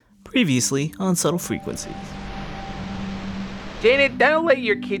Previously on Subtle Frequencies. Janet, don't let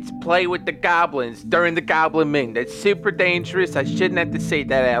your kids play with the goblins during the Goblin Moon. That's super dangerous. I shouldn't have to say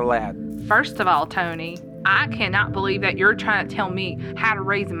that out loud. First of all, Tony, I cannot believe that you're trying to tell me how to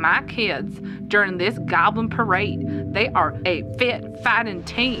raise my kids during this Goblin Parade. They are a fit, fighting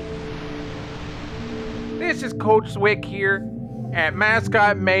team. This is Coach Zwick here at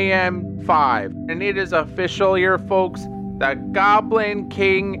Mascot Mayhem 5. And it is official here, folks. The Goblin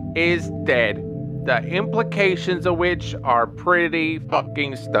King is dead. The implications of which are pretty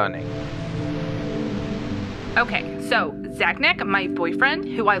fucking stunning. Okay, so Zachnek, my boyfriend,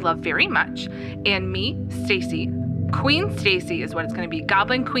 who I love very much, and me, Stacy, Queen Stacy is what it's going to be.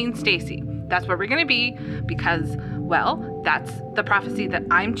 Goblin Queen Stacy. That's what we're going to be because, well, that's the prophecy that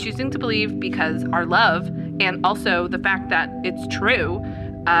I'm choosing to believe because our love and also the fact that it's true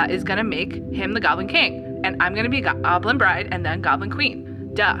is going to make him the Goblin King. And I'm going to be Goblin Bride and then Goblin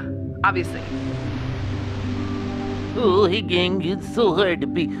Queen. Duh. Obviously. Oh, hey gang, it's so hard to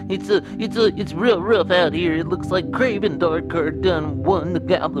be. It's real rough out here. It looks like Craven Darkheart done won the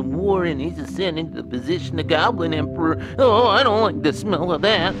Goblin War and he's ascending to the position of Goblin Emperor. Oh, I don't like the smell of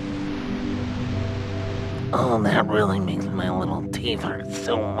that. Oh, that really makes my little teeth hurt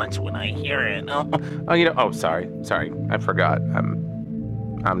so much when I hear it. Sorry. I forgot.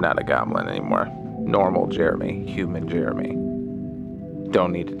 I'm not a goblin anymore. Normal Jeremy, human Jeremy.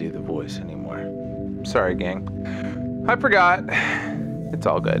 Don't need to do the voice anymore. Sorry, gang. I forgot. It's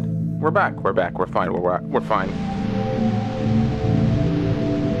all good. We're back. We're fine. We're fine.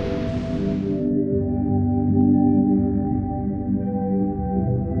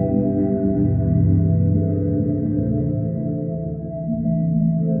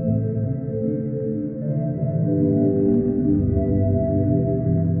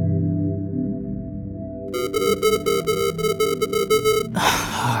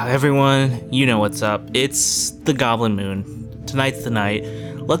 Everyone, you know what's up. It's the Goblin Moon. Tonight's the night.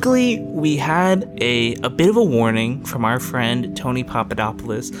 Luckily, we had a bit of a warning from our friend Tony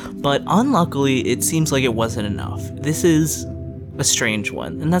Papadopoulos, but unluckily, it seems like it wasn't enough. This is a strange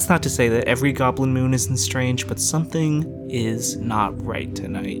one, and that's not to say that every Goblin Moon isn't strange, but something is not right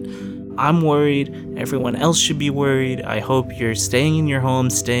tonight. I'm worried. Everyone else should be worried. I hope you're staying in your home,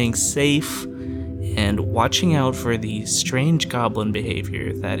 staying safe, and watching out for the strange goblin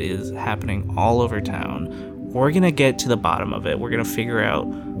behavior that is happening all over town. We're gonna get to the bottom of it. We're gonna figure out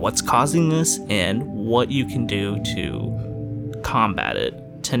what's causing this and what you can do to combat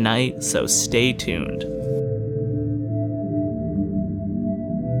it tonight, so stay tuned.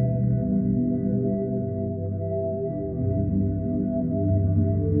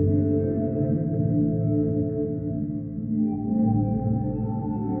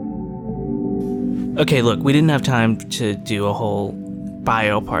 Okay, look, we didn't have time to do a whole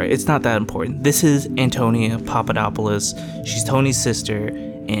bio part. It's not that important. This is Antonia Papadopoulos. She's Tony's sister,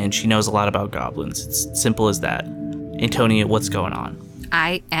 and she knows a lot about goblins. It's simple as that. Antonia, what's going on?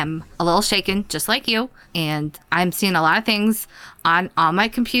 I am a little shaken, just like you, and I'm seeing a lot of things on all my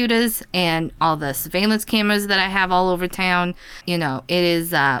computers and all the surveillance cameras that I have all over town. You know, it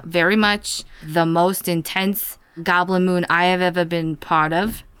is very much the most intense Goblin Moon I have ever been part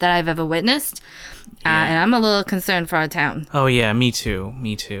of, that I've ever witnessed. And I'm a little concerned for our town. Oh yeah, me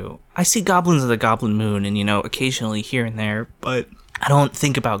too. I see goblins of the Goblin Moon and, occasionally here and there, but I don't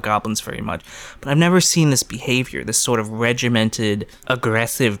think about goblins very much. But I've never seen this behavior, this sort of regimented,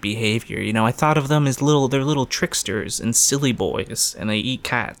 aggressive behavior. I thought of them as they're little tricksters and silly boys, and they eat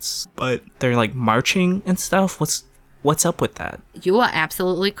cats. But they're like marching and stuff? What's up with that? You are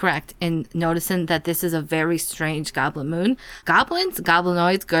absolutely correct in noticing that this is a very strange Goblin Moon. Goblins,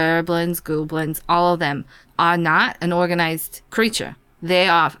 goblinoids, gerblins, goblins, all of them are not an organized creature. They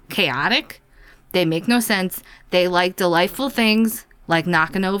are chaotic. They make no sense. They like delightful things like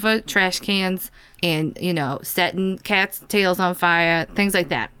knocking over trash cans and, setting cats' tails on fire, things like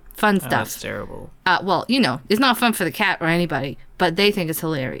that. Fun stuff. That's terrible. It's not fun for the cat or anybody, but they think it's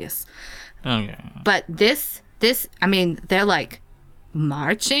hilarious. Okay. But they're like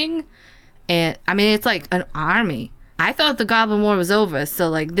marching, and it's like an army. I thought the Goblin War was over, so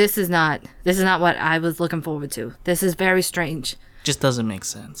this is not what I was looking forward to. This is very strange. Just doesn't make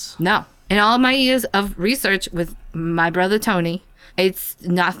sense. No. In all my years of research with my brother Tony, it's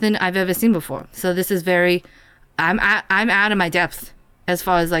nothing I've ever seen before. So this is I'm out of my depth as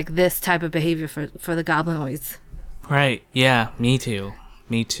far as this type of behavior for the goblinoids. Right. Yeah, me too.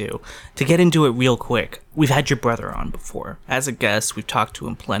 To get into it real quick, we've had your brother on before. As a guest, we've talked to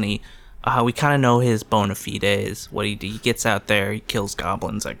him plenty. We kind of know his bona fides, what he gets out there, he kills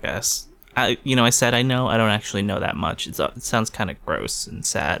goblins, I guess. I said I know. I don't actually know that much. It sounds kind of gross and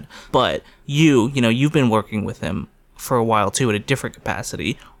sad. But you've been working with him for a while too, at a different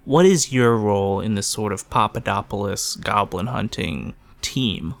capacity. What is your role in this sort of Papadopoulos goblin hunting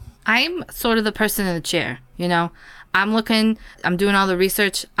team? I'm sort of the person in the chair, I'm doing all the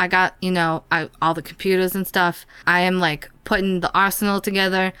research. I got, all the computers and stuff. I am like putting the arsenal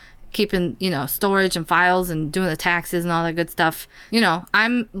together, keeping, storage and files and doing the taxes and all that good stuff.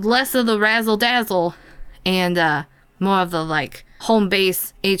 I'm less of the razzle dazzle and more of the like home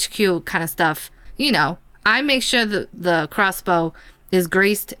base HQ kind of stuff. I make sure that the crossbow is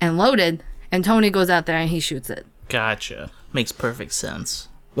greased and loaded, and Tony goes out there and he shoots it. Gotcha. Makes perfect sense.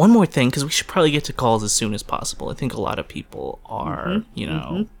 One more thing, because we should probably get to calls as soon as possible. I think a lot of people are,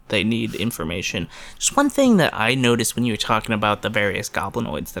 they need information. Just one thing that I noticed when you were talking about the various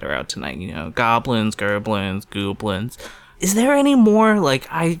goblinoids that are out tonight, goblins, gerblins, gooblins. Is there any more, like,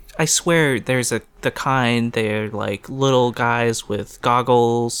 I swear there's the kind, they're like little guys with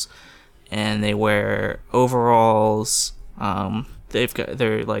goggles, and they wear overalls.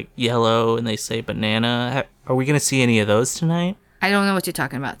 They're like yellow and they say banana. Are we going to see any of those tonight? I don't know what you're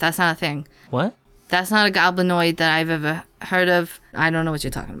talking about. That's not a thing. What? That's not a goblinoid that I've ever heard of. I don't know what you're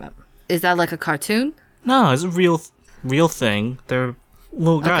talking about. Is that like a cartoon? No, it's a real thing. They're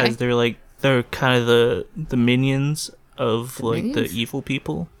little guys. Okay. They're kind of the minions of the evil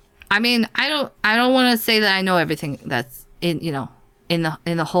people. I mean, I don't want to say that I know everything that's in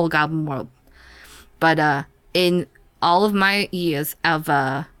the whole goblin world. But in all of my years of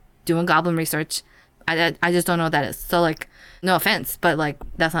doing goblin research, I just don't know what that is. So like, no offense, but like,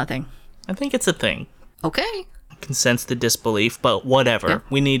 that's not a thing. I think it's a thing. Okay. I can sense the disbelief, but whatever. Yeah.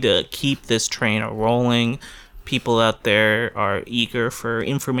 We need to keep this train rolling. People out there are eager for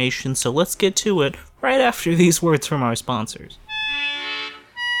information, so let's get to it right after these words from our sponsors.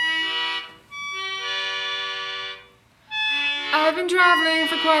 I've been traveling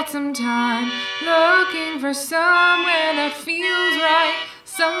for quite some time, looking for somewhere that feels right,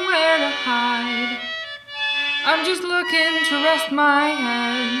 somewhere to hide. I'm just looking to rest my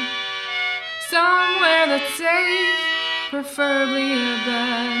head, somewhere that's safe, preferably a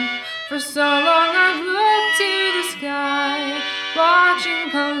bed. For so long I've looked to the sky,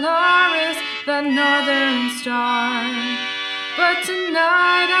 watching Polaris, that northern star. But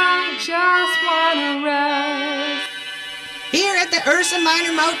tonight I just wanna rest. Here at the Ursa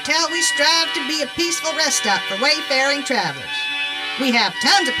Minor Motel, we strive to be a peaceful rest stop for wayfaring travelers. We have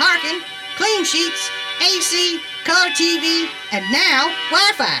tons of parking, clean sheets, AC, color TV, and now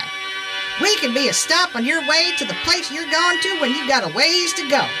Wi-Fi. We can be a stop on your way to the place you're going to when you've got a ways to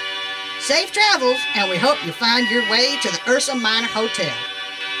go. Safe travels, and we hope you find your way to the Ursa Minor Hotel.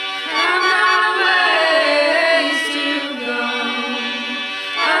 I've got a ways to go.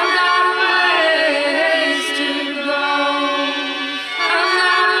 I've got a ways to go. I've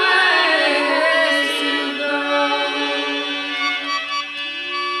got a ways to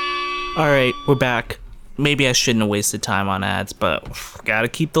go. All right, we're back. Maybe I shouldn't have wasted time on ads, but gotta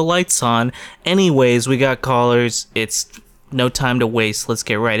keep the lights on. Anyways, we got callers. It's no time to waste. Let's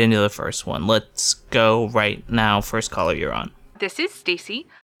get right into the first one. Let's go right now. First caller, you're on. This is Stacy,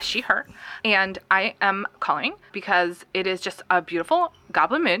 she, her, and I am calling because it is just a beautiful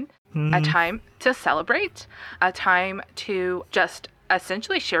goblin moon, a time to celebrate, a time to just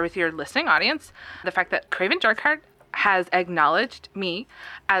essentially share with your listening audience the fact that Craven Darkheart has acknowledged me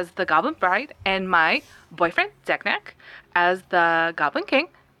as the Goblin Bride and my boyfriend, Zeknak, as the Goblin King,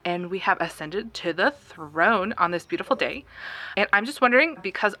 and we have ascended to the throne on this beautiful day. And I'm just wondering,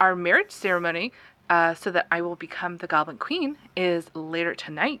 because our marriage ceremony, so that I will become the Goblin Queen, is later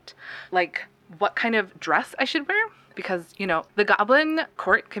tonight, like what kind of dress I should wear? Because, the Goblin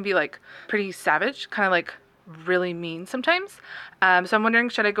court can be like pretty savage, kind of like really mean sometimes. So I'm wondering,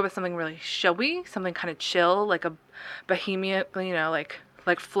 should I go with something really showy, something kind of chill, like a bohemian, like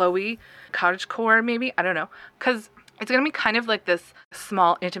flowy cottagecore maybe? I don't know. Because it's going to be kind of like this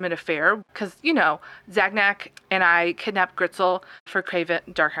small, intimate affair. Because, Zagnak and I kidnapped Gritzel for Craven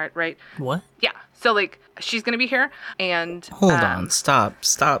Darkheart, right? What? Yeah. So, she's going to be here, and... Hold on. Stop.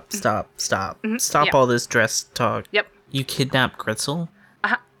 Stop yeah. all this dress talk. Yep. You kidnapped Gritzel?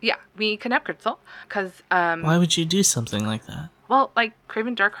 Yeah, we kidnapped Gritzel, because... Why would you do something like that? Well,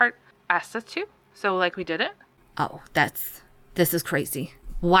 Craven Darkheart asked us to, so, we did it. Oh, this is crazy.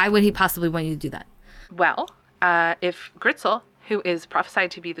 Why would he possibly want you to do that? Well, if Gritzel, who is prophesied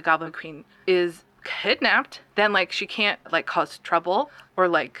to be the Goblin Queen, is kidnapped, then she can't cause trouble or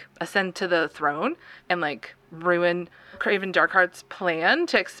ascend to the throne and ruin Craven Darkheart's plan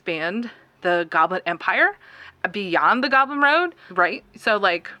to expand the Goblin Empire beyond the Goblin Road, right? So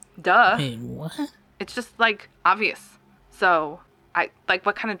Duh. Wait, what? It's just like obvious. So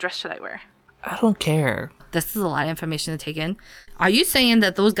what kind of dress should I wear? I don't care. This is a lot of information to take in. Are you saying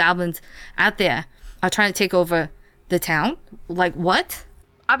that those goblins out there are trying to take over the town? Like what?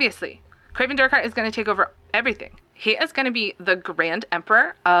 Obviously, Craven Darkheart is going to take over everything. He is going to be the Grand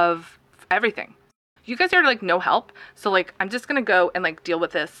Emperor of everything. You guys are like no help, so like I'm just going to go and like deal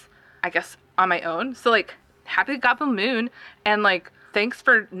with this, I guess, on my own. So like, happy Goblin Moon, and like thanks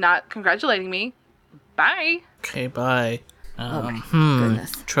for not congratulating me. Bye. Okay, bye.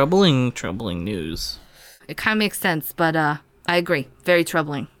 Goodness. Troubling news. It kind of makes sense, but I agree. Very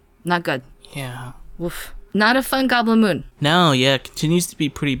troubling. Not good. Yeah. Oof. Not a fun Goblin Moon. No, yeah, it continues to be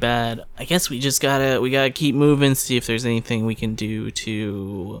pretty bad. I guess we just gotta keep moving, see if there's anything we can do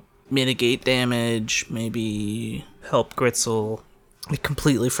to mitigate damage, maybe help Gritzel. We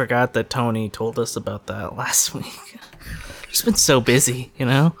completely forgot that Tony told us about that last week. He's been so busy, you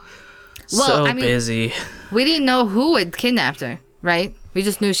know? Well, so I mean, busy. We didn't know who had kidnapped her, right? We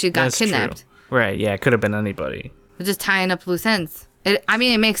just knew she got That's kidnapped. true. Right, yeah, it could have been anybody. We're just tying up loose ends. It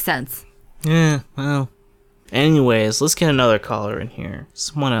makes sense. Yeah, well. Anyways, let's get another caller in here.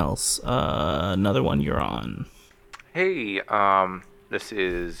 Someone else. Another one, you're on. Hey, this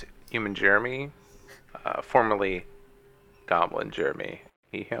is Human Jeremy, formerly Goblin Jeremy,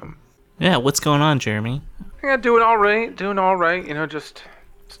 he, him. Yeah, what's going on, Jeremy? Yeah, doing all right. You know, just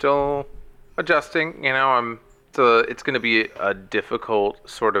still adjusting. You know, it's going to be a difficult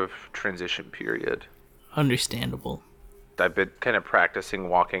sort of transition period. Understandable. I've been kind of practicing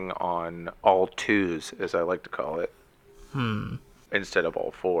walking on all twos, as I like to call it. Instead of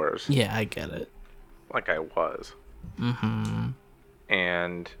all fours. Yeah, I get it. Like I was.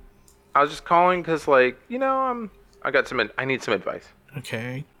 And I was just calling because, like, you know, I need some advice.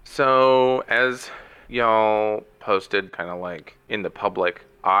 Okay. So, as y'all posted kind of like in the public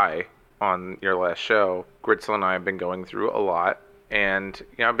eye on your last show, Gritzel and I have been going through a lot. And,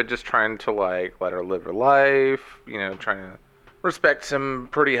 you know, I've been just trying to, like, let her live her life, you know, trying to respect some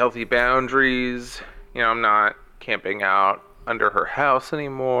pretty healthy boundaries. You know, I'm not camping out under her house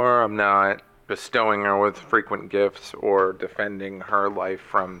anymore. I'm not bestowing her with frequent gifts or defending her life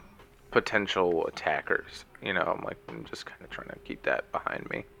from potential attackers. You know, I'm just kind of trying to keep that behind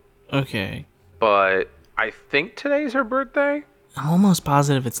me. Okay. But I think today's her birthday. I'm almost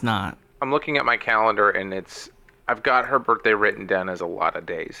positive it's not. I'm looking at my calendar and I've got her birthday written down as a lot of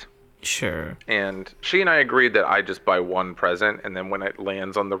days. Sure. And she and I agreed that I just buy one present, and then when it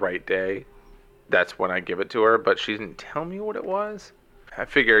lands on the right day, that's when I give it to her. But she didn't tell me what it was. I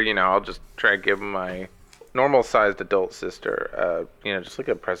figure, you know, I'll just try to give my normal-sized adult sister, you know, just like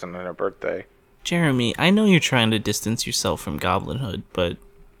a present on her birthday. Jeremy, I know you're trying to distance yourself from goblinhood, but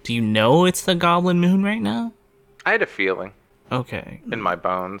do you know it's the Goblin Moon right now? I had a feeling Okay. in my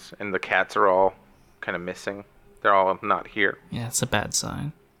bones, and the cats are all kind of missing. They're all not here. Yeah, it's a bad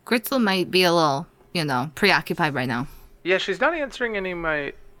sign. Gritzel might be a little, you know, preoccupied right now. Yeah, she's not answering any of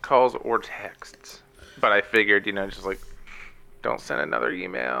my calls or texts. But I figured, you know, just like, don't send another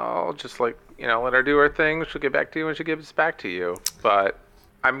email. Just like, you know, let her do her thing. She'll get back to you when she gives back to you. But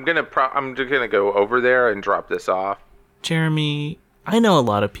I'm just gonna go over there and drop this off. Jeremy, I know a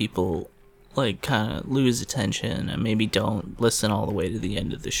lot of people, like, kind of lose attention and maybe don't listen all the way to the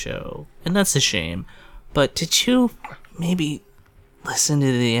end of the show. And that's a shame. But did you maybe listen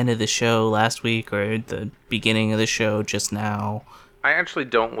to the end of the show last week or the beginning of the show just now? I actually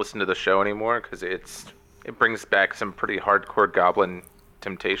don't listen to the show anymore because it brings back some pretty hardcore goblin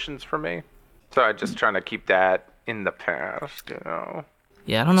temptations for me. So I'm just trying to keep that in the past, you know.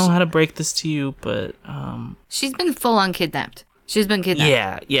 Yeah, I don't know how to break this to you, but She's been full on kidnapped. She's been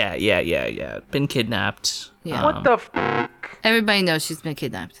kidnapped. Yeah. Been kidnapped. Yeah. What the f***? Everybody knows she's been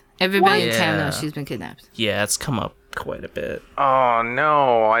kidnapped. Everybody in town Yeah. knows she's been kidnapped. Yeah, it's come up quite a bit. Oh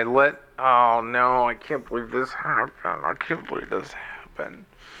no, I can't believe this happened.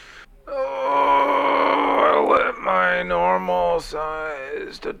 Oh, I let my normal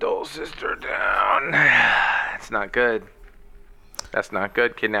sized adult sister down. That's not good. That's not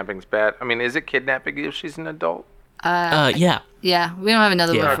good. Kidnapping's bad. I mean, is it kidnapping if she's an adult? Yeah. Yeah, we don't have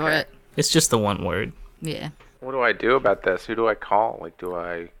another Yeah. word for it. It's just the one word. Yeah. What do I do about this? Who do I call? Like, do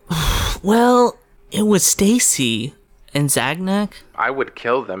I... Well, it was Stacy and Zagnak. I would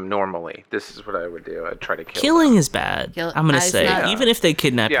kill them normally. This is what I would do. I'd try to kill Killing is bad. I'm gonna It's say, not- even if they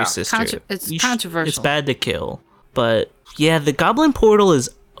kidnap Yeah. your sister, It's you controversial. it's bad to kill. But yeah, the Goblin Portal is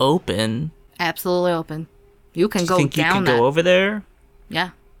open. Absolutely open. You can Do you go think you down could that. go over there?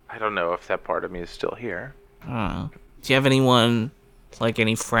 Yeah. I don't know if that part of me is still here. I don't know. Do you have anyone, like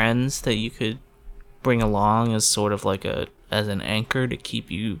any friends that you could bring along as sort of like a as an anchor to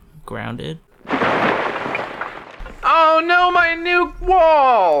keep you grounded. Oh no, my new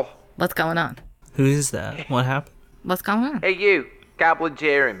wall! What's going on? Who is that? What happened? What's going on? Hey you, Goblin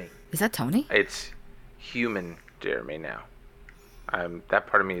Jeremy. Is that Tony? It's human Jeremy now. That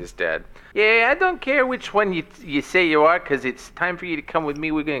part of me is dead. Yeah, I don't care which one you say you are, because it's time for you to come with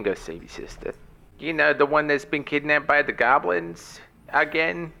me. We're going to go save your sister. You know, the one that's been kidnapped by the goblins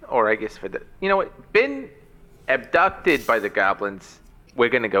again? Or I guess you know what? Been abducted by the goblins. We're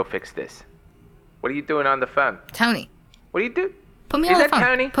going to go fix this. What are you doing on the phone? Tony. What are you doing? Put me Is on the that phone.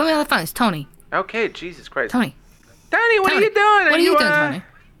 Tony? Put me on the phone. It's Tony. Okay, Jesus Christ. Tony. Tony, what Tony. are you doing? What are you doing, Tony?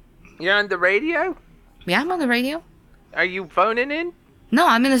 You're on the radio? Yeah, I'm on the radio. Are you phoning in No,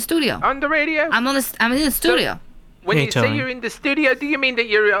 I'm in the studio. on the radio? I'm in the studio. When Hey, you say Tony. you're in the studio, do you mean that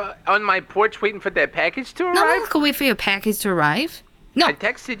you're on my porch waiting for that package to arrive? No, I'm not gonna wait for your package to arrive. No, I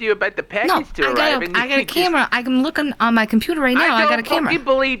texted you about the no, package to I arrive. and got a you just- camera. I'm looking on my computer right now. I got a camera. I don't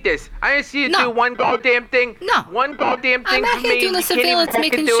believe this. I see you No. do one goddamn thing. No. One goddamn thing I'm out for here me. doing the You can't even surveillance, fucking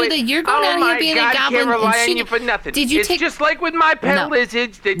making do sure it. that you're going oh out here my being God, a goblin can't rely and on shooting. you for nothing. Did you it's take? just like with my pet No.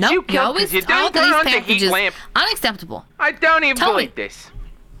 lizards that No, you you killed always because you all don't turn these on the heat packages. lamp. Unacceptable. I don't even Tony. believe this.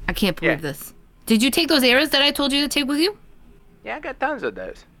 I can't believe Yeah. this. Did you take those arrows that I told you to take with you? Yeah, I got tons of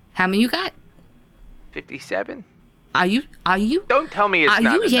those. How many you got? 57. Are you? Don't tell me it's Are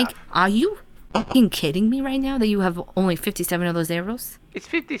not you enough. Are you fucking kidding me right now that you have only 57 of those arrows? It's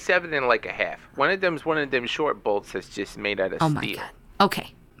 57 and like a half. One of them short bolts that's just made out of Oh steel. my god.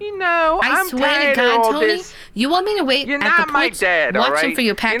 Okay. You know, I I'm swear to tired of God, all Tony, this. you want me to wait You're at not the my porch dad, all watching right? for your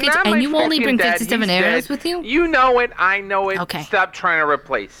You're package, not my and you only freaking bring dad. 57 He's arrows dead. with you? You know it. I know it. Okay. Stop trying to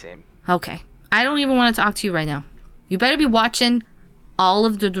replace him. Okay. I don't even want to talk to you right now. You better be watching all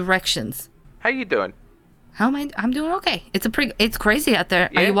of the directions. How you doing? How am I? I'm doing okay. It's crazy out there.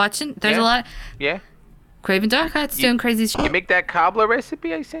 Are Yeah. you watching? There's Yeah. a lot. Yeah? Craven Darkheart's doing crazy You shit. make that cobbler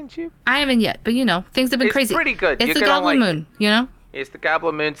recipe I sent you? I haven't yet, but you know, things have been It's crazy. pretty good. It's You're the gonna Goblin like Moon, you know? It's the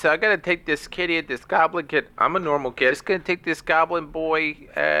Goblin Moon, so I gotta take this kitty, this goblin kid. I'm a normal kid. Just gonna take this goblin boy,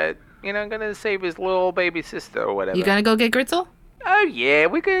 I'm gonna save his little baby sister or whatever. You gonna go get Gritzel? Oh, yeah,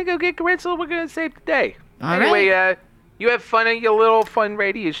 we're gonna go get Gritzel. We're gonna save the day. All anyway, you have fun at your little fun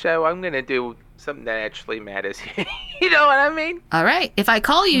radio show. I'm gonna do something that actually matters. You know what I mean? All right. If I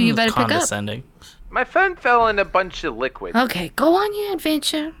call you, you better pick up. Condescending. My phone fell in a bunch of liquid. Okay, go on your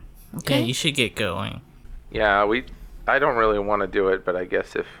adventure. Okay. Yeah, you should get going. Yeah, I don't really want to do it, but I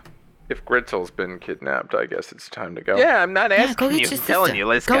guess if Gritzel's been kidnapped, I guess it's time to go. Yeah, I'm not Yeah, asking go get you. your I'm sister. telling you,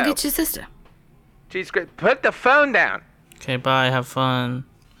 let's go. Go get your sister. Jeez, Grit, put the phone down. Okay, bye. Have fun.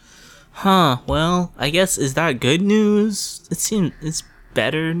 Huh. Well, I guess is that good news? It seems it's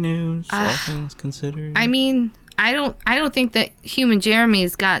better news, all things considered. I mean, I don't think that human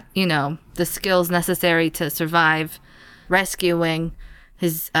Jeremy's got, the skills necessary to survive rescuing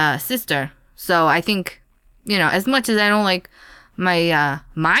his sister. So I think, as much as I don't like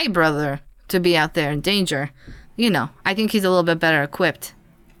my brother to be out there in danger, I think he's a little bit better equipped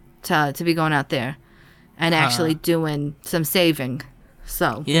to be going out there and actually doing some saving.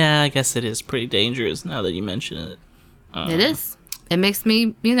 So Yeah, I guess it is pretty dangerous now that you mention it. it is. It makes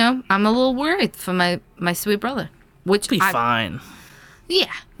me, I'm a little worried for my sweet brother. Which Be fine.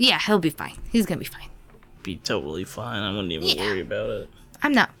 Yeah, he'll be fine. He's gonna be fine. Be totally fine. I wouldn't even Yeah. worry about it.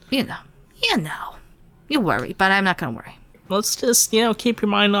 I'm not, you worry, but I'm not gonna worry. Let's just, keep your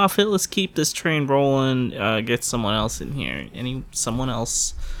mind off it. Let's keep this train rolling. Get someone else in here. Someone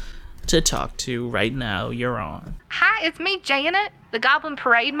else to talk to right now. You're on. Hi, it's me, Janet, the Goblin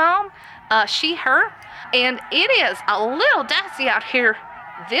Parade Mom. She, her. And it is a little dicey out here.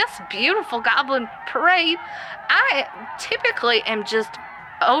 This beautiful Goblin Parade. I typically am just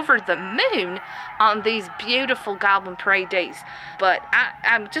over the moon on these beautiful Goblin Parade days. But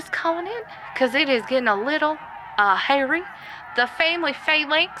I'm just calling in because it is getting a little hairy. The family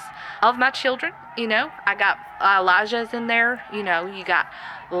phalanx of my children, I got Elijah's in there, you got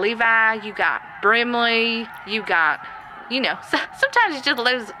Levi, you got Brimley, you got, sometimes you just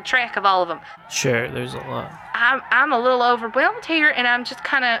lose track of all of them. Sure, there's a lot. I'm a little overwhelmed here, and I'm just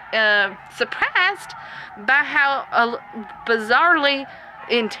kind of surprised by how bizarrely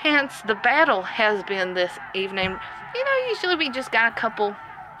intense the battle has been this evening. Usually we just got a couple,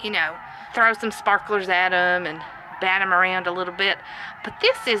 throw some sparklers at them and bat them around a little bit. But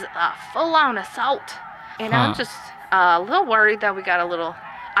this is a full-on assault, and I'm just a little worried that we got a little...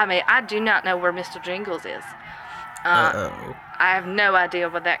 I do not know where Mr. Jingles is. Uh-oh. I have no idea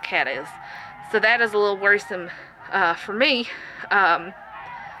what that cat is. So that is a little worrisome for me.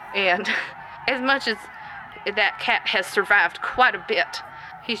 And as much as that cat has survived quite a bit,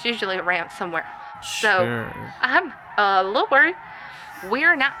 he's usually around somewhere. So Sure. I'm a little worried.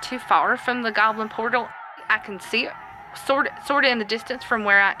 We're not too far from the goblin portal. I can see it sort of in the distance from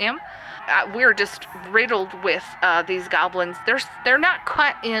where I am. We're just riddled with these goblins. They're not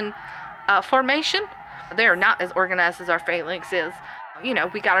quite in formation. They're not as organized as our phalanx is. You know,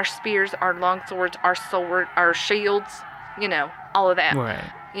 we got our spears, our long swords, our shields, you know, all of that. Right.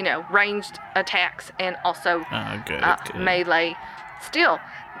 You know, ranged attacks and also Good. melee. Still,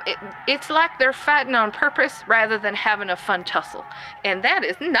 it's like they're fighting on purpose rather than having a fun tussle. And that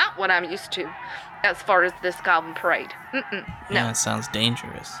is not what I'm used to as far as this goblin parade. No. Yeah, it sounds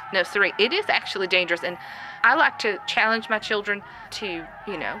dangerous. No, sorry. It is actually dangerous. And I like to challenge my children to,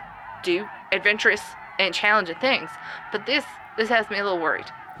 you know, do adventurous and challenging things. But this has me a little worried.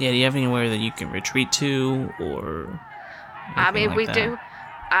 Yeah, do you have anywhere that you can retreat to, or I anything mean, like we that?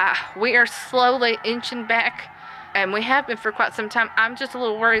 do. We are slowly inching back, and we have been for quite some time. I'm just a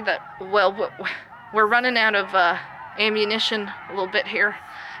little worried that, well, we're running out of ammunition a little bit here,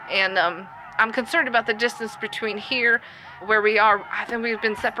 and I'm concerned about the distance between here, where we are. I think we've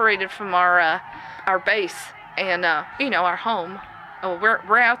been separated from our base and you know, our home. Oh,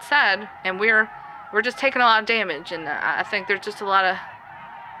 we're outside, and we're just taking a lot of damage, and I think there's just a lot of.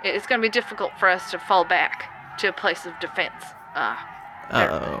 It's going to be difficult for us to fall back to a place of defense.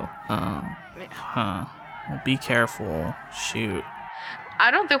 Well, be careful. Shoot. I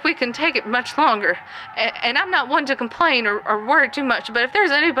don't think we can take it much longer. And I'm not one to complain or worry too much, but if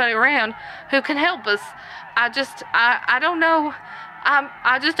there's anybody around who can help us, I don't know.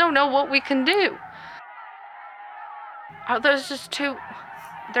 I just don't know what we can do. There's just two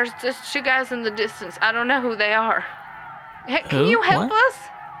guys in the distance. I don't know who they are. Can Who? you help What? us?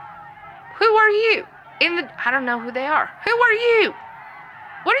 Who are you? I don't know who they are. Who are you?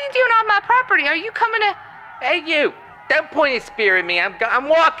 What are you doing on my property? Are you coming to... Hey, you! Don't point a spear at me. I'm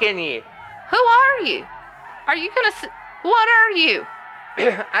walking here. Who are you? Are you gonna... What are you?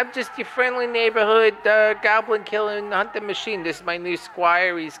 I'm just your friendly neighborhood goblin killing hunting machine. This is my new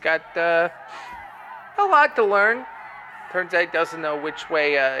squire. He's got a lot to learn. Turns out he doesn't know which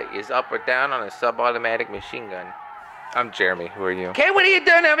way is up or down on a sub-automatic machine gun. I'm Jeremy. Who are you? Okay, what are you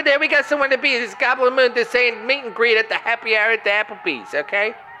doing over there? We got someone to be. This Goblin Moon just saying meet and greet at the happy hour at the Applebee's,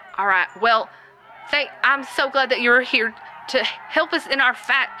 okay? All right. Well, I'm so glad that you're here to help us in our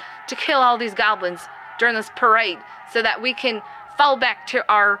fight to kill all these goblins during this parade so that we can fall back to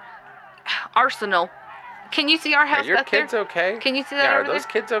our arsenal. Can you see our house Are your back there? kids okay? Can you see that Yeah, over are those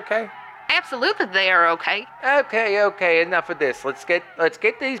there? kids okay? Absolutely, they are okay. Okay, enough of this. Let's get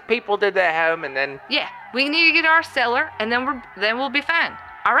these people to their home and then... Yeah, we need to get our cellar, and then we'll be fine.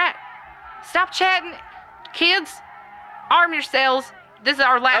 All right. Stop chatting. Kids, arm yourselves. This is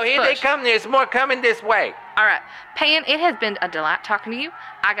our last Oh, here push. they come. There's more coming this way. All right. Pan, it has been a delight talking to you.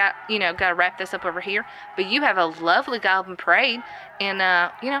 I got to wrap this up over here. But you have a lovely goblin parade, and,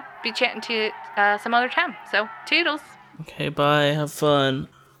 be chatting to you some other time. So, toodles. Okay, bye. Have fun.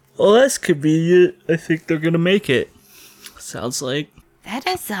 Well, that's convenient. I think they're gonna make it. Sounds like. That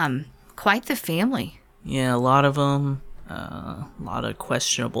is quite the family. Yeah, a lot of them. A lot of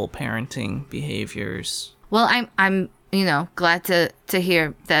questionable parenting behaviors. Well, I'm glad to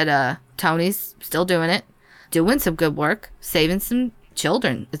hear that Tony's still doing it, doing some good work, saving some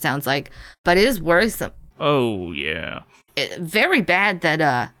children. It sounds like, but it is worrisome. Oh yeah. Very bad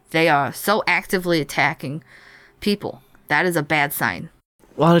that they are so actively attacking people. That is a bad sign.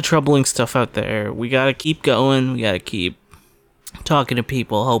 A lot of troubling stuff out there. We gotta keep going. We gotta keep talking to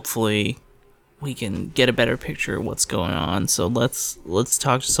people. Hopefully, we can get a better picture of what's going on. So let's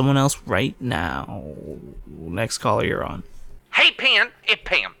talk to someone else right now. Next caller, you're on. Hey, it's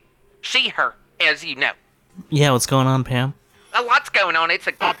Pam. She, her, as you know. Yeah, what's going on, Pam? A lot's going on. It's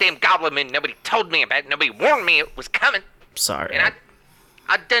a goddamn goblin moon. Nobody told me about it. Nobody warned me it was coming. Sorry. And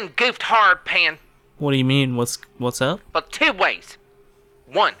I done goofed hard, Pan. What do you mean? What's up? Well, two ways.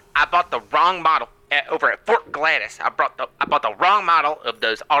 One, I bought the wrong model over at Fort Gladys. I bought the wrong model of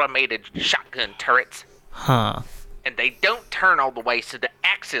those automated shotgun turrets. Huh. And they don't turn all the way, so the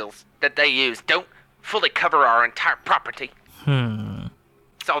axles that they use don't fully cover our entire property.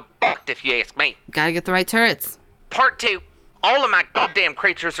 It's all fucked if you ask me. Gotta get the right turrets. Part two, all of my goddamn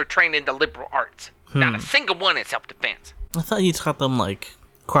creatures are trained in the liberal arts. Not a single one in self-defense. I thought you taught them like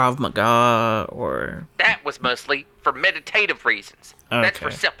Krav Maga or. That was mostly for meditative reasons. That's for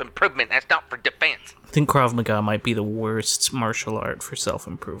Okay. self-improvement. That's not for defense. I think Krav Maga might be the worst martial art for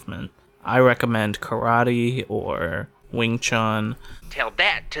self-improvement. I recommend karate or Wing Chun, Tell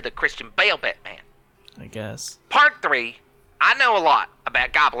that to the Christian Bale Batman. I guess. Part 3, I know a lot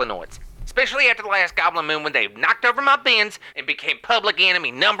about goblinoids. Especially after the last Goblin Moon when they knocked over my bins and became public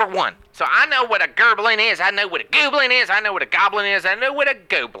enemy #1. So I know what a gerblin is, I know what a goblin is, I know what a goblin is, I know what a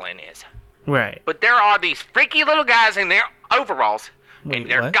goblin is. Right. But there are these freaky little guys in their overalls Wait,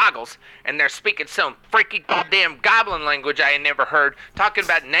 and their what? goggles, and they're speaking some freaky damn goblin language I had never heard, talking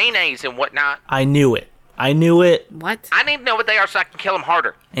about nays and whatnot. I knew it. I knew it. What? I need to know what they are so I can kill them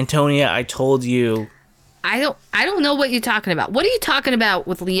harder. Antonia, I told you. I don't know what you're talking about. What are you talking about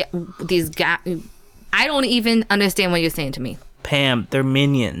with these guys? I don't even understand what you're saying to me. Pam, they're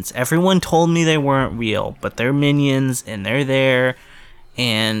minions. Everyone told me they weren't real, but they're minions and they're there,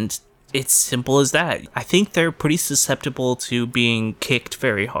 and it's simple as that. I think they're pretty susceptible to being kicked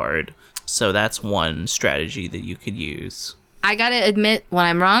very hard, so that's one strategy that you could use. I gotta admit when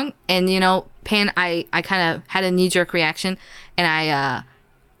I'm wrong, and Pan, I kind of had a knee-jerk reaction, and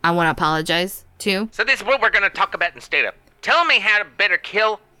I want to apologize too. So this is what we're going to talk about instead of telling me how to better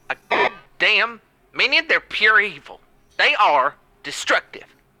kill a damn minion. They're pure evil. They are destructive,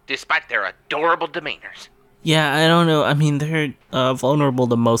 despite their adorable demeanors. Yeah, I don't know. I mean, they're vulnerable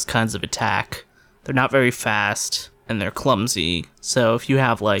to most kinds of attack. They're not very fast, and they're clumsy. So if you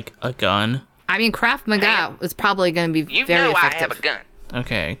have, like, a gun... I mean, Krav Maga is probably going to be You very know effective. I have a gun.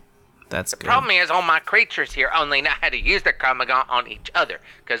 Okay, that's good. Problem is, all my creatures here only know how to use their Krav Maga on each other,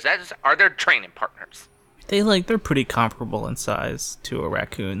 because those are their training partners. They're pretty comparable in size to a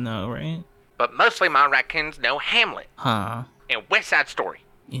raccoon, though, right? But mostly my raccoons know Hamlet, Huh. and West Side Story,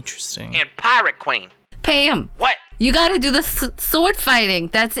 Interesting. and Pirate Queen. Pam, What? you got to do the sword fighting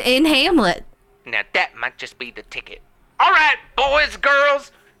that's in Hamlet. Now that might just be the ticket. All right, boys,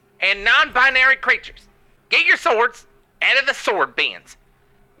 girls, and non-binary creatures, get your swords out of the sword bins.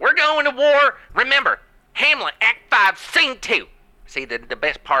 We're going to war. Remember, Hamlet, Act 5, Scene 2. See, the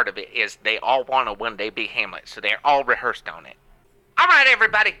best part of it is they all want to one day be Hamlet, so they're all rehearsed on it. All right,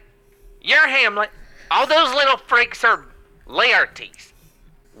 everybody, you're Hamlet. All those little freaks are Laertes.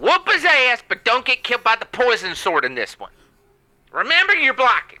 Whoop his ass, but don't get killed by the poison sword in this one. Remember, you're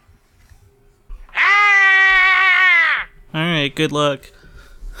blocking. Ah! Alright, good luck.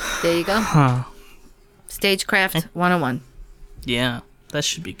 There you go. Huh. Stagecraft 101. Yeah, that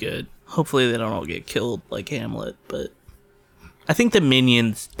should be good. Hopefully they don't all get killed like Hamlet, but... I think the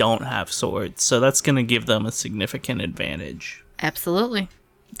minions don't have swords, so that's gonna give them a significant advantage. Absolutely.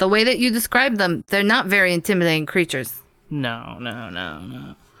 The way that you describe them, they're not very intimidating creatures.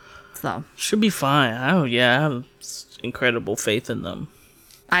 No. So, Should be fine. Oh, yeah, I have incredible faith in them.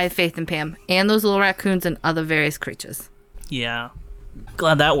 I have faith in Pam and those little raccoons and other various creatures. Yeah.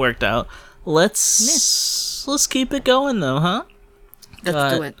 Glad that worked out. Let's keep it going, though, huh?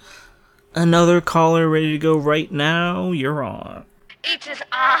 Let's do it. Another caller ready to go right now. You're on. It is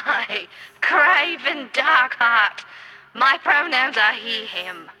I, Craven Darkheart. My pronouns are he,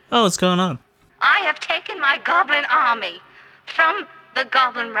 him. Oh, what's going on? I have taken my goblin army from the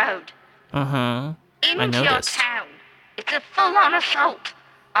Goblin Road Uh-huh. I into your noticed. town. It's a full-on assault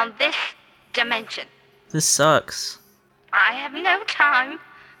on this dimension. This sucks. I have no time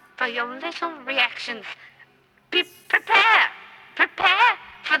for your little reactions. Prepare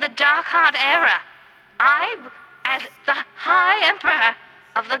for the Darkheart era. I, as the High Emperor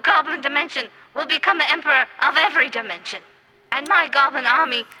of the Goblin Dimension, will become the Emperor of every dimension. And my Goblin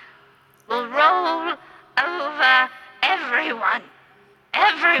army will roll over everyone.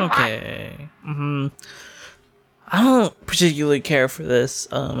 Everyone. Okay. I don't particularly care for this,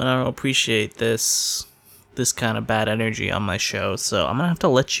 and I don't appreciate this kind of bad energy on my show, so I'm gonna have to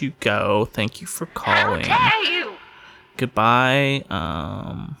let you go. Thank you for How calling. dare you! Goodbye.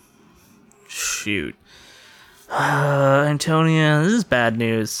 Shoot. Antonia, this is bad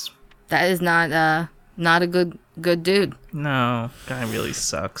news. That is not a good dude. No, guy really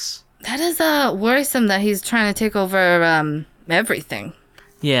sucks. That is worrisome that he's trying to take over everything.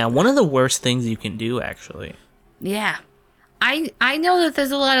 Yeah, one of the worst things you can do, actually. Yeah. I know that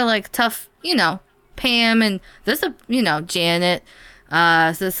there's a lot of like tough, Pam and there's a, Janet.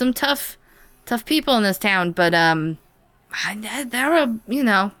 So there's some tough people in this town, but there are,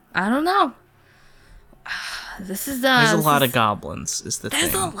 I don't know. This is There's a lot of goblins, is the thing.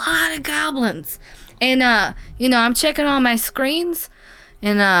 There's a lot of goblins. And I'm checking all my screens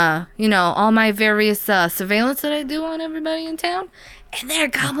and all my various surveillance that I do on everybody in town, and there are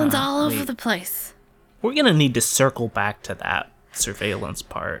goblins all over the place. We're gonna need to circle back to that surveillance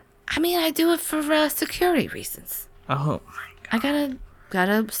part. I mean, I do it for security reasons. Oh, I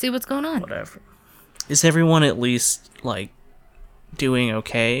gotta see what's going on. whatever. Is everyone at least, like, doing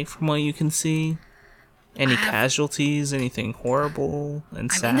okay from what you can see? Any casualties? Anything horrible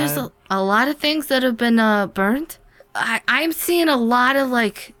and sad? I mean, there's a lot of things that have been burned. I'm seeing a lot of,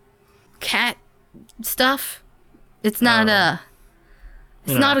 like, cat stuff. It's not We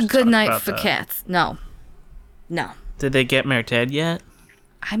it's don't not a have to good talk night about for that. cats. No. Did they get Merted yet?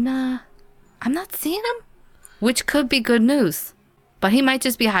 I'm not seeing him, which could be good news. But he might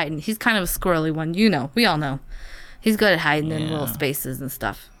just be hiding. He's kind of a squirrely one, we all know. He's good at hiding in little Yeah. spaces and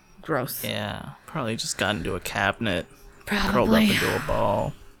stuff. Gross. Yeah, probably just got into a cabinet, curled up Probably. into a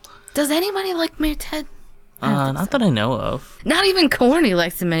ball. Does anybody like Merted? Not that I know of. Not even Corny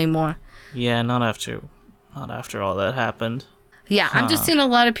likes him anymore. Yeah, not after all that happened. Yeah, I'm just seeing a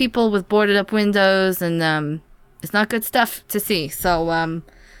lot of people with boarded up windows, and it's not good stuff to see. So,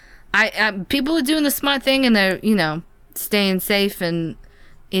 I people are doing the smart thing, and they're staying safe and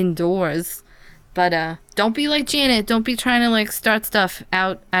indoors. But don't be like Janet. Don't be trying to like start stuff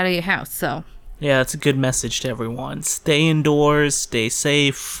out of your house. So Yeah, that's a good message to everyone. Stay indoors, stay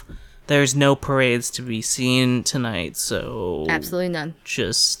safe. There's no parades to be seen tonight, so absolutely none.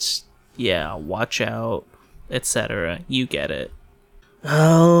 just watch out, etc. You get it.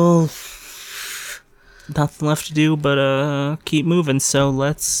 Oh, nothing left to do but keep moving. So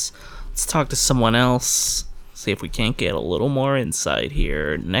let's talk to someone else. See if we can't get a little more insight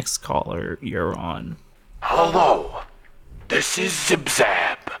here. Next caller, you're on. Hello, this is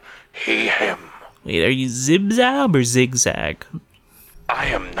Zibzab. He, him. Wait, are you Zibzab or Zigzag? I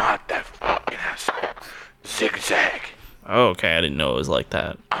am not that fucking asshole. Zigzag. Oh, okay, I didn't know it was like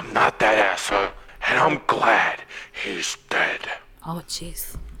that. I'm not that asshole, and I'm glad he's dead. Oh,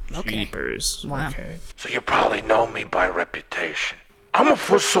 jeez. Okay. Jeepers. Wow. Okay. So you probably know me by reputation. I'm a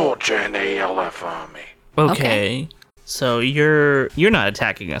foot soldier in the ALF army. Okay. So you're not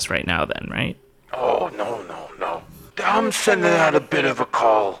attacking us right now then, right? Oh, no. I'm sending out a bit of a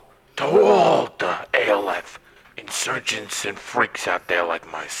call to all the ALF insurgents and freaks out there like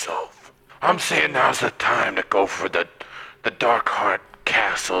myself. I'm saying now's the time to go for the Darkheart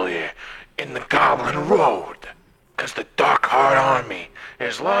Castle here in the Goblin Road. Because the Darkheart army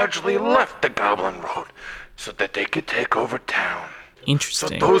has largely left the Goblin Road so that they could take over town. So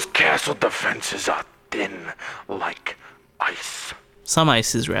Interesting. those castle defenses are thin like ice. Some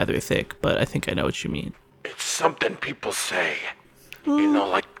ice is rather thick, but I think I know what you mean. It's something people say. You know,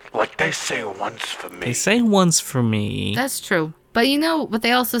 like they say once for me. They say once for me. That's true. But you know what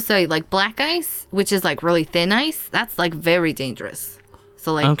they also say, like black ice, which is like really thin ice, that's like very dangerous.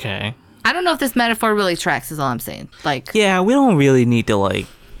 So like, Okay. I don't know if this metaphor really tracks, is all I'm saying. Like, Yeah, we don't really need to like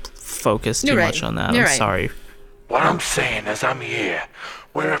focus too You're right. much on that. You're I'm right. sorry. What I'm saying is I'm here.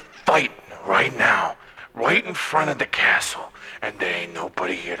 We're fighting right now, right in front of the castle, and there ain't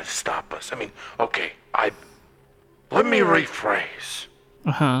nobody here to stop us. I mean, okay, let me rephrase.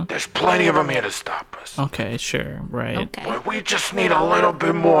 Uh-huh. There's plenty of them here to stop us. Okay, sure. Right. okay. But we just need a little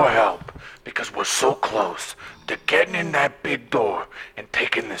bit more help because we're so close to getting in that big door and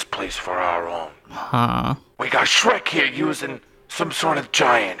taking this place for our own. Huh. We got Shrek here using some sort of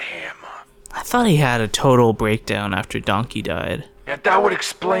giant hammer. I thought he had a total breakdown after Donkey died. Yeah, that would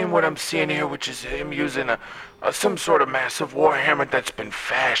explain what I'm seeing here, which is him using some sort of massive warhammer that's been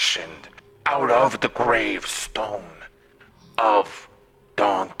fashioned out of the gravestone of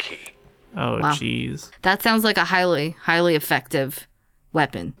Donkey. Oh, Wow. jeez. That sounds like a highly, highly effective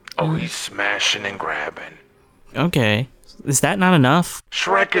weapon. Oh, he's smashing and grabbing. Okay. Is that not enough?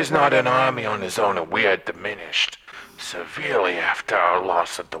 Shrek is not an army on his own, and we are diminished severely after our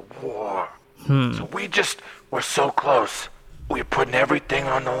loss of the war. So we're so close. We're putting everything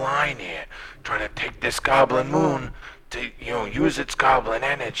on the line here, trying to take this Goblin Moon to, use its goblin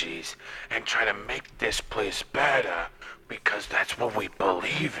energies and try to make this place better because that's what we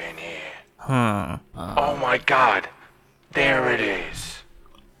believe in here. Huh. Oh my God, there it is.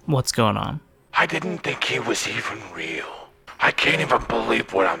 What's going on? I didn't think he was even real. I can't even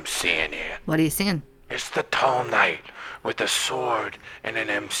believe what I'm seeing here. What are you seeing? It's the tall knight with a sword and an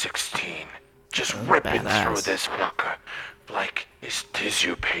M16, just ripping badass. through this fucker like it's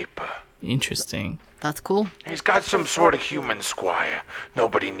tissue paper. Interesting. That's cool. He's got some sort of human squire.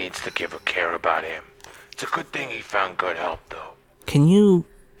 Nobody needs to give a care about him. It's a good thing he found good help, though. Can you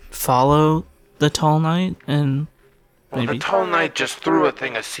follow the Tall Knight and Well, maybe? the tall knight just threw a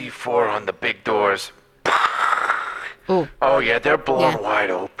thing of C4 on the big doors. Oh, Oh yeah, they're blown Yeah. wide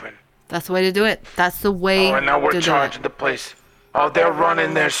open. that's the way to do it. That's the way Oh, and now we're to do charging the place. Oh, they're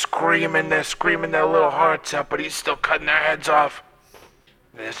running, they're screaming their little hearts out, but he's still cutting their heads off.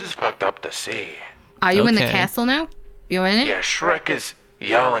 This is fucked up to see. it. Are you in the Okay. castle now? You in it? Yeah, Shrek is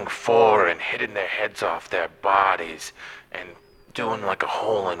yelling for and hitting their heads off their bodies and doing like a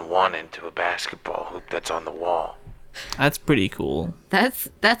hole-in-one into a basketball hoop that's on the wall. That's pretty cool. That's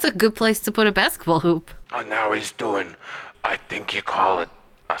a good place to put a basketball hoop. Oh, now he's doing, I think you call it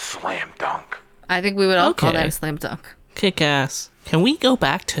a slam dunk. I think we would all call that Okay. a slam dunk. Kick ass. Can we go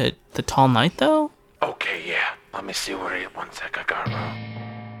back to the tall night though? Okay, yeah. Let me see where he is. 1 sec, I gotta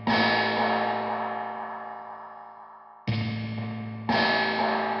roll.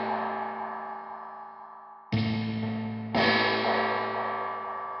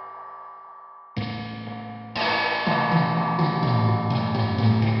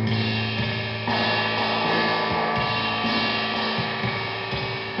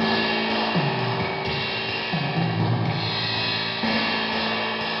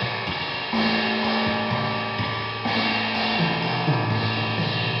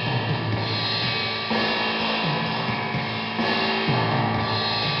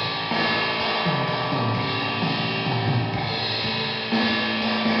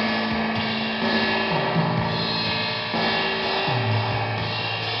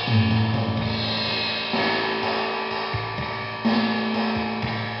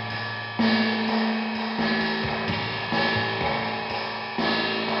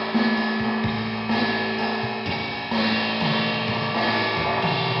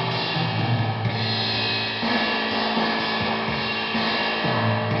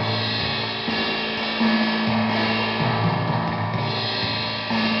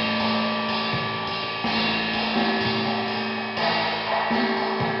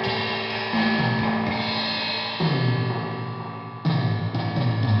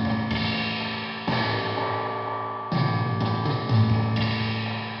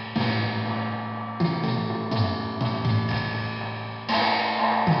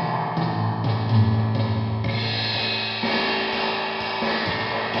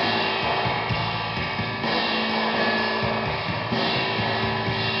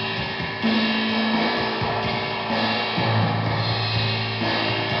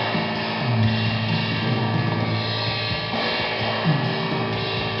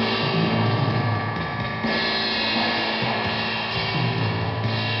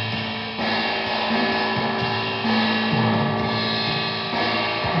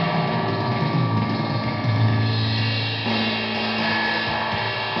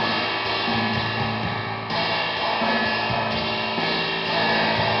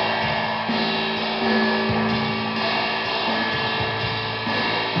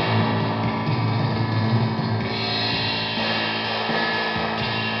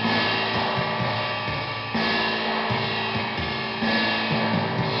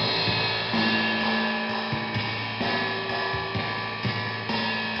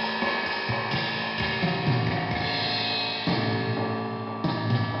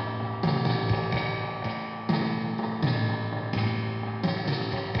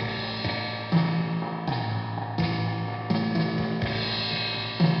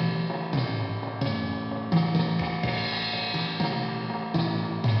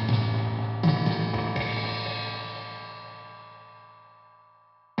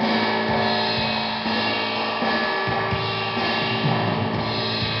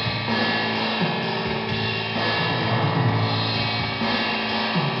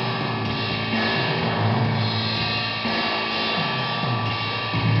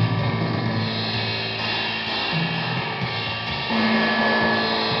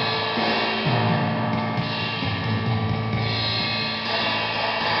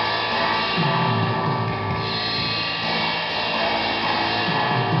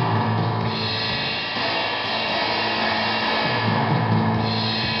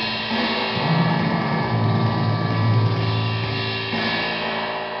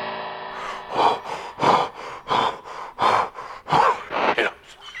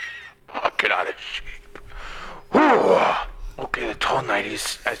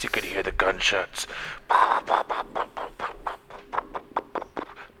 As you could hear the gunshots.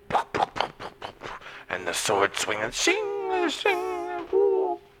 And the sword swinging. Sing, sing.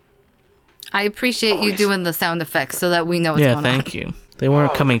 I appreciate you doing the sound effects so that we know what's Yeah, going thank on. you. They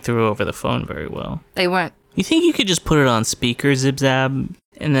weren't coming through over the phone very well. They weren't. You think you could just put it on speaker, Zibzab,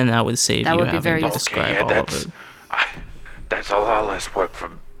 and then that would save That you would be having very to useful. describe all of it. That's a lot less work for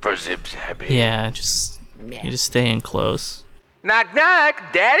Zibs Happy. Yeah, you just stay in close. Knock, knock.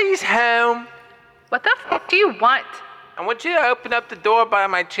 Daddy's home. What the f do you want? I want you to open up the door by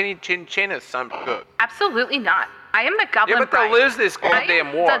my chinny chin chin or some cook. Absolutely not. I am the Goblin You're Bride. about to lose this I goddamn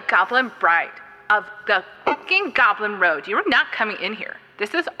am war. the Goblin Bride of the fucking Goblin Road. You are not coming in here.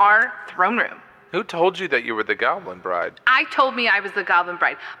 This is our throne room. Who told you that you were the Goblin Bride? I told me I was the Goblin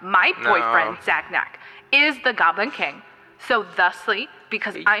Bride. My No. boyfriend, Zagnak, is the Goblin King. So thusly,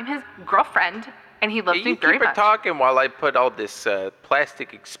 because I'm his girlfriend and he loves You me very keep her much. talking while I put all this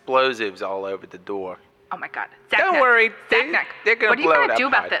plastic explosives all over the door. Oh my God. Don't worry, Zachnak, they're gonna what are you blow going it to up do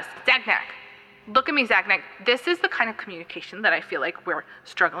about hot. this? Zachnak, look at me, Zachnak. This is the kind of communication that I feel like we're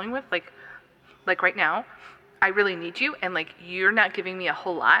struggling with. Like right now, I really need you, and like you're not giving me a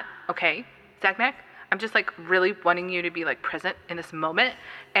whole lot, okay, Zachnak? I'm just like really wanting you to be like present in this moment,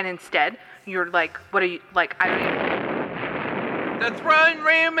 and instead you're like, what are you like? I don't even. The throne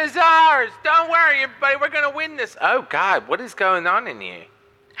room is ours. Don't worry, everybody. We're gonna win this. Oh God, what is going on in here?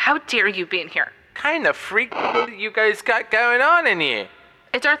 How dare you be in here? Kind of freak you guys got going on in here.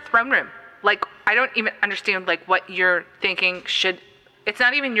 It's our throne room. Like I don't even understand like what you're thinking should. It's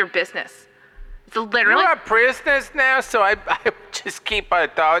not even your business. It's literally. We're prisoners now, so I just keep our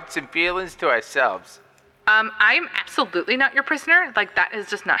thoughts and feelings to ourselves. I'm absolutely not your prisoner. Like, that is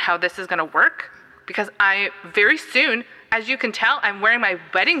just not how this is gonna work. Because I, very soon, as you can tell, I'm wearing my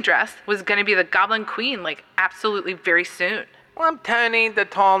wedding dress, was gonna be the Goblin Queen, like, absolutely very soon. Well, I'm Tony, the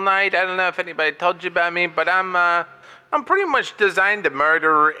Tall Knight. I don't know if anybody told you about me, but I'm pretty much designed to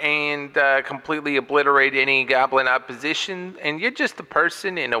murder and completely obliterate any goblin opposition, and you're just a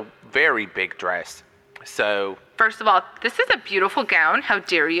person in a very big dress. So, First of all, this is a beautiful gown. How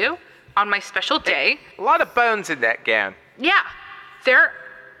dare you? On my special day. a lot of bones in that gown. Yeah, they're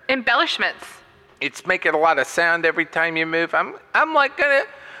embellishments. It's making a lot of sound every time you move. I'm not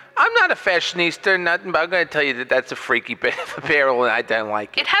a fashionista or nothing, but I'm gonna tell you that that's a freaky bit of apparel, and I don't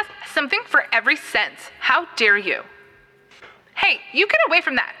like it. It has something for every sense. How dare you? Hey, you get away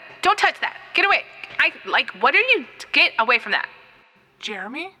from that. Don't touch that. Get away. What are you? Get away from that.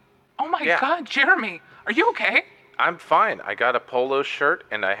 Jeremy? Oh my Yeah. God, Jeremy. Are you okay? I'm fine. I got a polo shirt,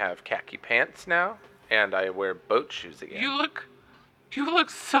 and I have khaki pants now, and I wear boat shoes again. You look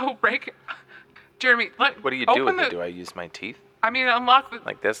so break. Jeremy, What do you do open with it? the- Do I use my teeth? I mean, unlock the.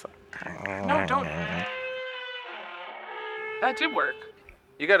 Like this? No, don't. That did work.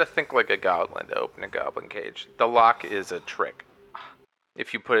 You gotta think like a goblin to open a goblin cage. The lock is a trick.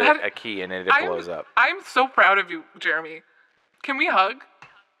 If you put That- a key in it, it blows up. I'm so proud of you, Jeremy. Can we hug?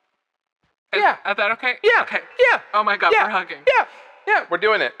 Yeah. Is that okay? Yeah. Okay. Yeah. Oh my God, Yeah. we're hugging. Yeah, we're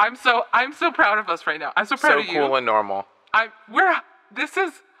doing it. I'm so proud of us right now. I'm so proud So of you. cool and normal. This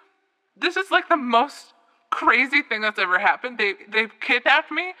is like the most crazy thing that's ever happened. They've kidnapped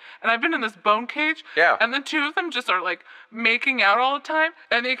me, and I've been in this bone cage. Yeah. And the two of them just are like making out all the time,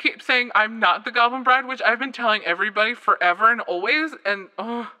 and they keep saying I'm not the Goblin Bride, which I've been telling everybody forever and always. And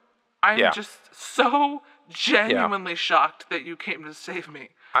I'm Yeah. just so genuinely shocked that you came to save me.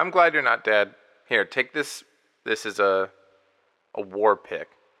 I'm glad you're not dead. Here, take this. This is a war pick.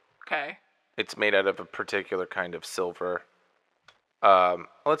 Okay. It's made out of a particular kind of silver.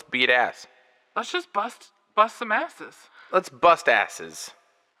 Let's beat ass. Let's just bust some asses. Let's bust asses.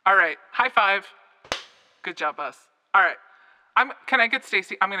 All right. High five. Good job, us. All right. Can I get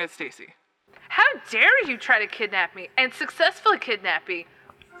Stacy? I'm gonna get Stacy. How dare you try to kidnap me and successfully kidnap me?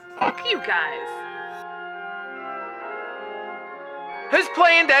 Fuck you guys. Who's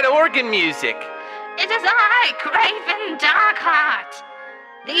playing that organ music? It is I, Craven Darkheart,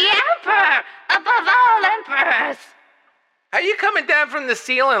 the Emperor above all emperors. How you coming down from the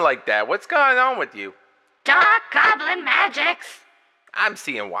ceiling like that? What's going on with you? Dark goblin magics I'm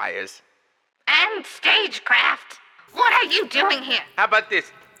seeing wires. and stagecraft. What are you doing here? How about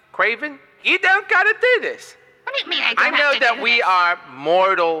this? Craven, you don't gotta do this. What do you mean I I don't know have to that do we this? are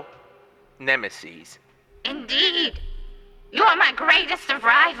mortal nemesis. Indeed. You are my greatest of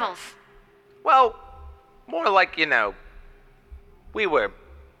rivals. Well, more like, we were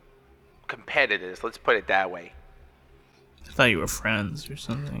competitors, let's put it that way. I thought you were friends or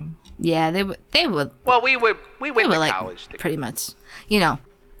something. Yeah, they were Well, we went they to were like college together. pretty much,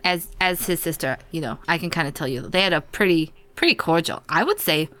 as his sister, I can kind of tell you they had a pretty cordial, I would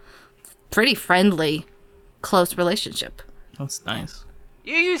say, pretty friendly, close relationship. That's nice.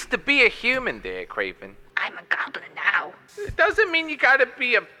 You used to be a human there, Craven. I'm a goblin now. It doesn't mean you gotta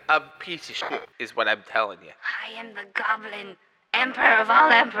be a piece of shit, is what I'm telling you. I am the goblin, emperor of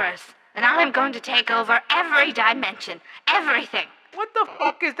all emperors, and I'm going to take over every dimension, everything. What the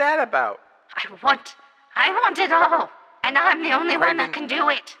fuck is that about? I want it all, and I'm the only one that Raven. can do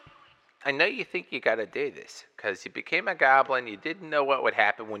it. I know you think you gotta do this, because you became a goblin, you didn't know what would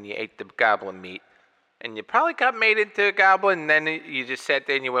happen when you ate the goblin meat, and you probably got made into a goblin, and then you just sat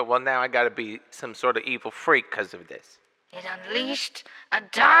there and you went, well, now I gotta be some sort of evil freak because of this. It unleashed a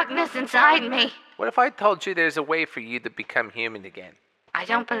darkness inside me. What if I told you there's a way for you to become human again? I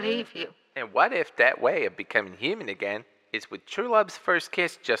don't believe you. And what if that way of becoming human again is with true love's first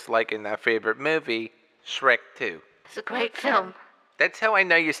kiss, just like in our favorite movie, Shrek 2? It's a great film. That's how I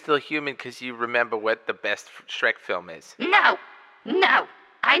know you're still human, because you remember what the best Shrek film is. No.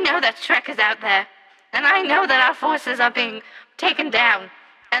 I know that Shrek is out there. and I know that our forces are being taken down,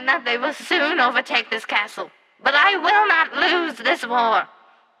 and that they will soon overtake this castle. But I will not lose this war.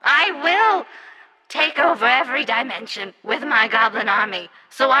 I will take over every dimension with my goblin army.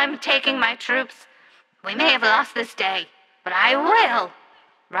 So I'm taking my troops. We may have lost this day, but I will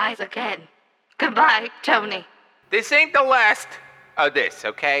rise again. Goodbye, Tony. This ain't the last of this,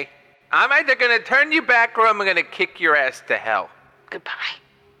 okay? I'm either gonna turn you back or I'm gonna kick your ass to hell. Goodbye.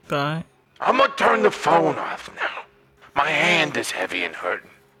 Bye. I'm gonna turn the phone off now. My hand is heavy and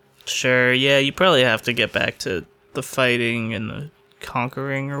hurting. Sure, yeah, you probably have to get back to the fighting and the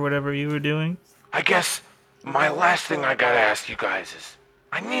conquering or whatever you were doing. I guess my last thing I gotta ask you guys is,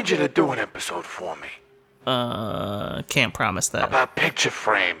 I need you to do an episode for me. Can't promise that. About picture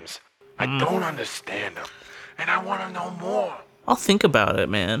frames. I don't understand them, and I want to know more. I'll think about it,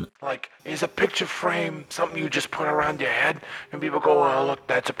 man. Like, is a picture frame something you just put around your head, and people go, oh, look,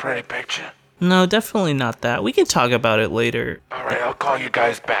 that's a pretty picture? No, definitely not that. We can talk about it later. Alright, I'll call you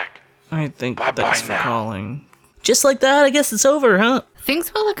guys back. I think Bye-bye thanks for now. calling. Just like that, I guess it's over, huh?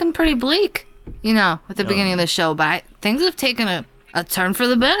 Things were looking pretty bleak, at the beginning of the show, but things have taken a turn for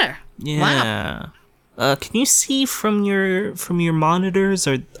the better. Yeah. Wow. Can you see from your monitors?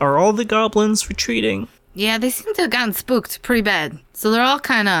 Are all the goblins retreating? Yeah, they seem to have gotten spooked pretty bad. So they're all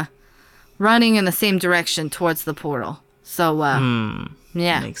kind of running in the same direction towards the portal. So,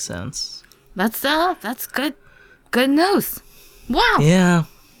 yeah. Makes sense. That's good. Good news. Wow. Yeah.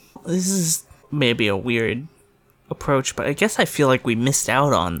 This is maybe a weird approach, but I guess I feel like we missed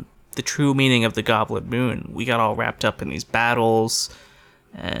out on the true meaning of the Goblin Moon. We got all wrapped up in these battles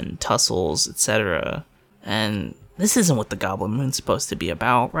and tussles, etc. And this isn't what the Goblin Moon's supposed to be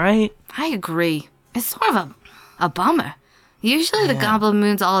about, right? I agree. It's sort of a bummer. Usually the Goblin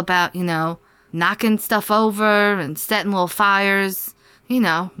Moon's all about, knocking stuff over and setting little fires,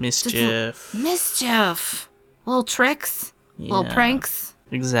 Mischief. Mischief. Little tricks. Little Yeah. pranks.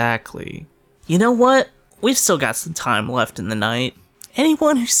 Exactly. You know what? We've still got some time left in the night.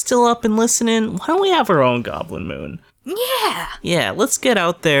 Anyone who's still up and listening, why don't we have our own Goblin Moon? Yeah. Yeah, let's get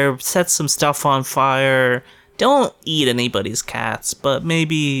out there, set some stuff on fire. Don't eat anybody's cats, but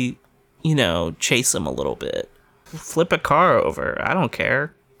maybe, chase them a little bit. Flip a car over. I don't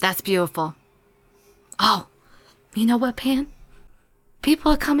care. That's beautiful. Oh, you know what, Pan?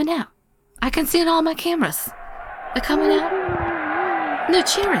 People are coming out. I can see it on all my cameras. They're coming out. And they're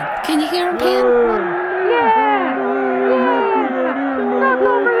cheering. Can you hear them, Pan? Look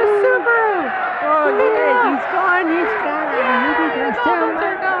over the Subaru! Oh, yeah, he's gone.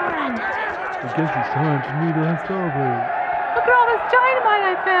 I guess it's time for me to celebrate. Look at all this dynamite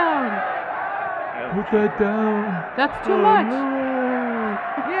I found! Put that down. That's too much. No.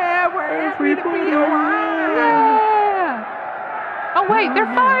 Yeah, we're happy to be alive! Yeah! Oh, wait, they're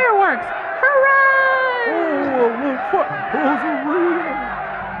fireworks! Hooray! Oh, look, those are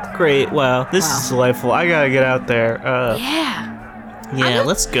real. Great. Wow, this is delightful. I gotta get out there. Yeah,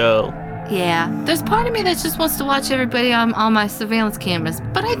 let's go. Yeah. There's part of me that just wants to watch everybody on all my surveillance cameras,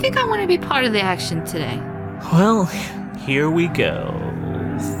 but I think I want to be part of the action today. Well, here we go.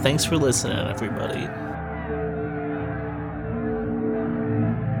 Thanks for listening, everybody.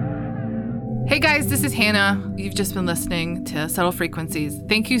 Hey guys, this is Hannah. You've just been listening to Subtle Frequencies.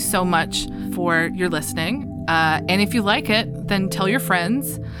 Thank you so much for your listening. And if you like it, then tell your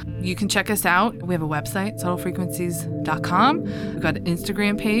friends. You can check us out. We have a website, subtlefrequencies.com. We've got an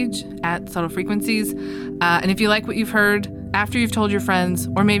Instagram page at Subtle Frequencies. And if you like what you've heard after you've told your friends,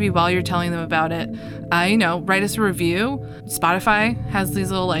 or maybe while you're telling them about it, write us a review. Spotify has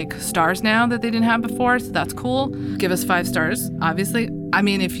these little stars now that they didn't have before, so that's cool. Give us 5 stars, obviously. I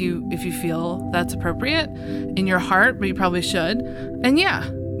mean, if you feel that's appropriate in your heart, but you probably should. And yeah,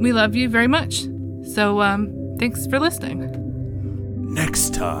 we love you very much. So thanks for listening.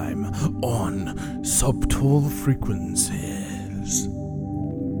 Next time on Subtle Frequencies.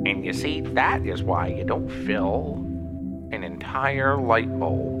 And you see, that is why you don't fill an entire light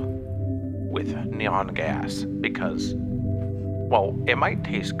bulb with neon gas. Because, well, it might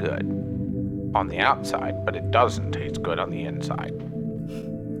taste good on the outside, but it doesn't taste good on the inside.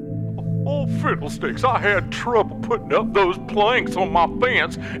 Oh, fiddlesticks, I had trouble putting up those planks on my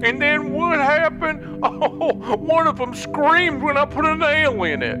fence, and then what happened? Oh, one of them screamed when I put a nail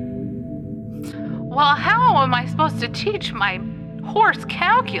in it. Well, how am I supposed to teach my horse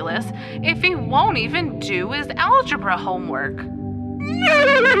calculus if he won't even do his algebra homework?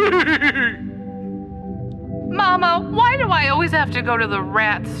 Mama, why do I always have to go to the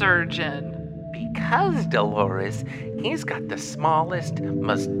rat surgeon? Because, Dolores, he's got the smallest,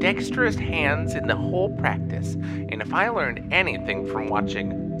 most dexterous hands in the whole practice. And if I learned anything from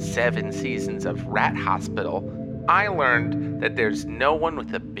watching 7 seasons of Rat Hospital, I learned that there's no one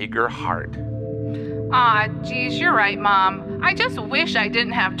with a bigger heart. Aw, geez, you're right, Mom. I just wish I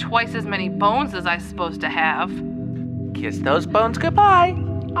didn't have twice as many bones as I'm supposed to have. Kiss those bones goodbye.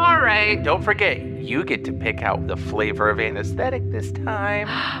 All right. Don't forget, you get to pick out the flavor of anesthetic this time.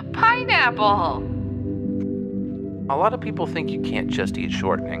 Pineapple. A lot of people think you can't just eat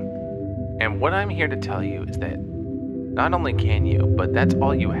shortening. And what I'm here to tell you is that not only can you, but that's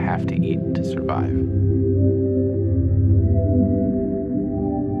all you have to eat to survive.